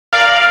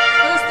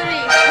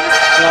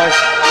Go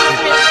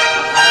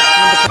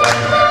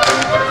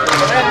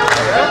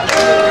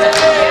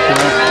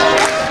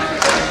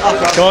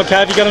on,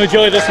 Kev, you're going to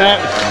enjoy this now.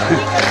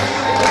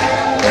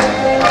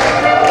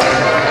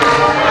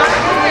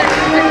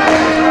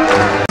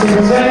 To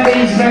present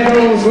these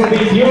medals will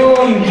be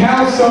Bjorn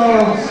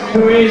Kalsar,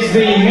 who is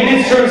the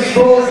Minister of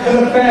Sport for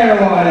the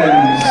Faroe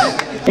Islands.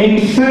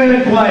 In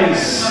third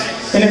place,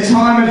 in a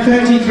time of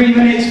 33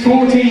 minutes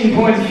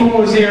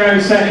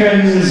 14.40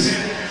 seconds.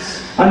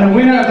 And the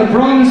winner of the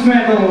bronze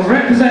medal,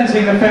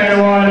 representing the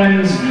Faroe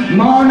Islands,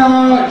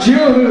 Marnar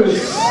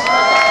Djurhuus.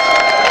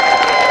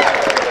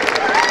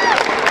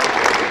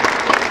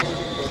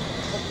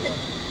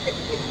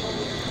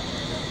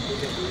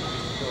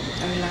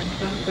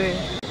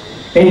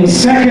 In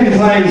second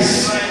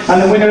place,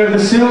 and the winner of the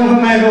silver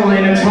medal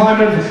in a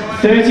time of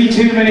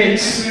 32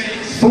 minutes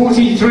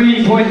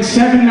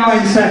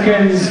 43.79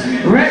 seconds,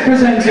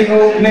 representing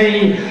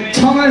Orkney,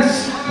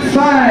 Thomas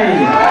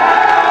Fay.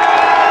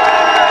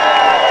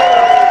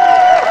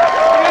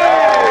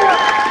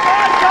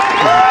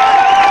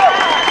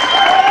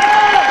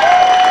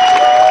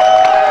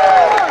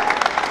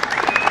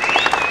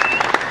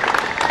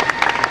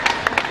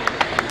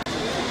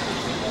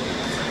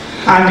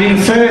 And in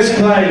first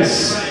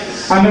place,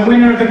 and the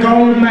winner of the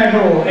gold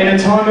medal in a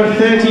time of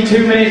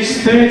 32 minutes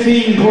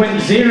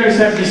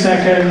 13.07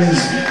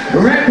 seconds,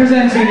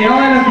 representing the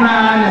Isle of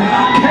Man,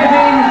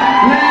 Kevin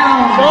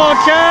Loundes. Oh,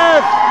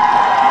 Kev!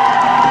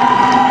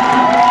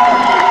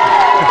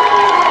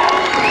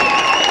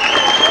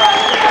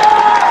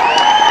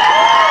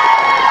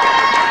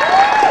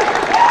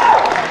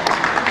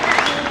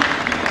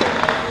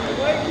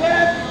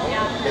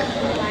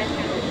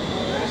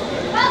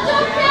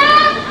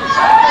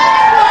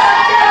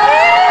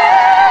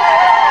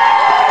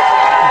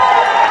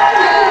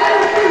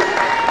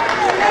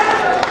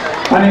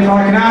 And if I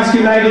can ask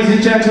you, ladies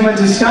and gentlemen,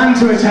 to stand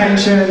to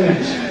attention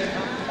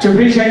to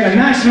appreciate the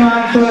national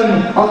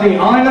anthem of the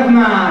Isle of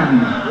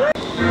Man.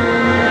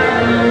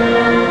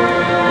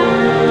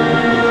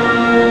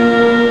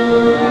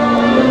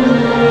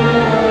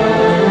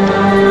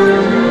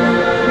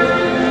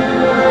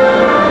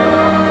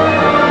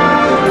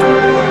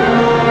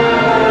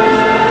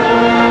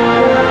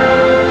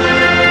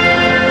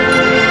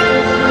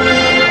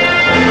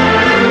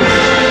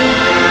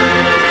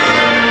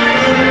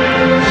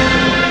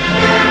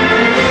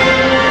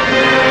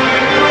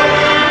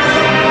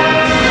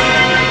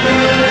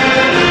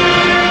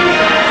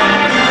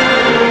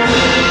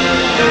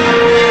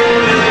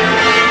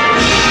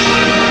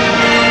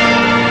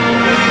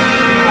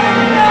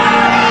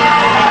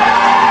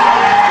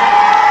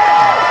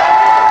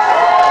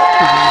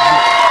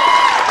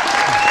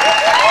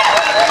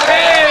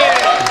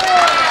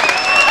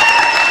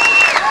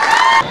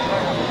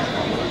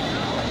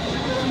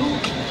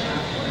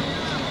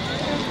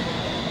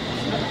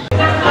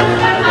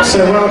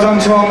 So well done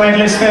to our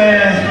medalists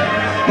there,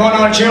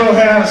 Marnar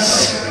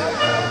Djurhuus,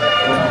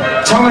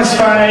 Thomas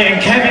Fay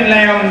and Kevin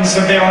Loundes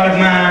of the Isle of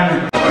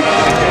Man.